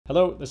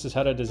Hello, this is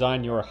how to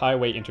design your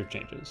highway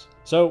interchanges.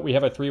 So we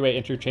have a three-way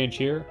interchange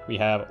here. We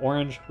have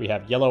orange, we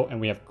have yellow, and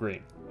we have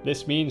green.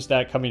 This means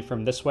that coming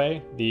from this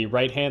way, the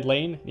right-hand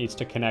lane needs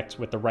to connect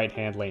with the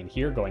right-hand lane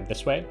here going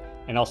this way,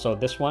 and also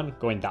this one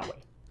going that way.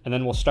 And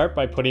then we'll start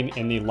by putting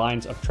in the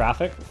lines of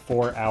traffic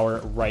for our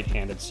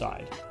right-handed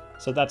side.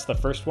 So that's the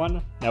first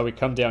one. Now we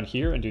come down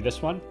here and do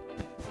this one.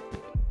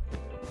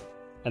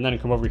 And then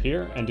come over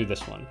here and do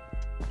this one.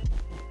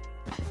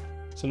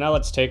 So now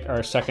let's take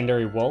our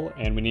secondary wool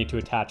and we need to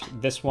attach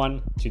this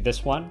one to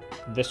this one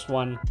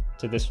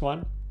to this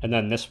one, and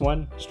then this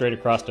one straight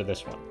across to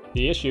this one.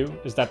 The issue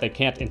is that they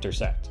can't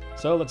intersect.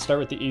 So let's start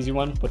with the easy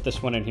one, put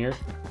this one in here.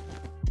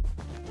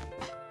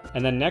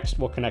 And then next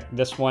we'll connect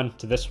this one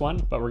to this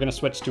one, but we're gonna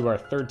switch to our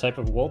third type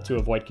of wool to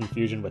avoid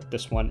confusion with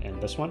this one and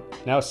this one.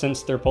 Now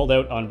since they're pulled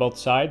out on both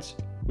sides,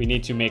 we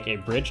need to make a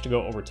bridge to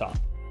go over top.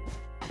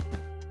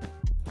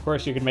 Of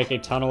course you could make a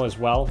tunnel as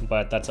well,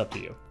 but that's up to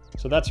you.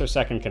 So that's our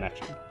second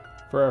connection.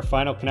 For our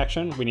final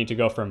connection, we need to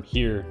go from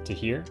here to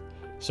here.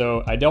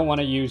 So I don't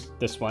want to use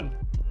this one.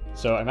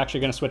 So I'm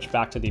actually going to switch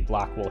back to the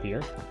black wool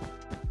here.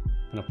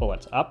 I'm going to pull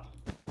it up,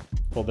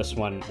 pull this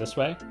one this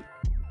way,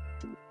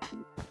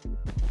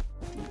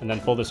 and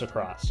then pull this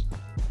across.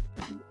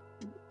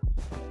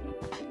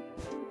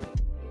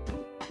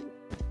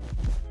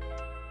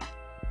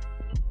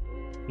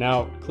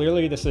 Now,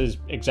 clearly this is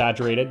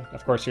exaggerated.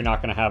 Of course, you're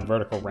not going to have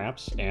vertical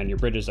ramps, and your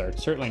bridges are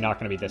certainly not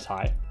going to be this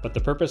high. But the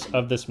purpose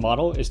of this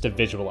model is to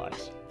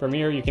visualize. From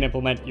here, you can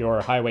implement your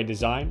highway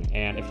design,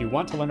 and if you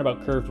want to learn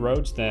about curved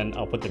roads, then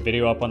I'll put the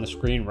video up on the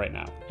screen right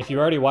now. If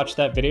you already watched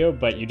that video,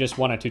 but you just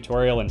want a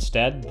tutorial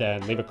instead,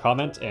 then leave a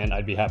comment, and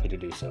I'd be happy to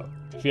do so.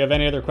 If you have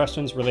any other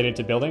questions related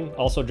to building,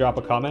 also drop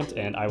a comment,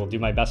 and I will do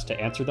my best to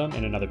answer them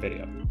in another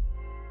video.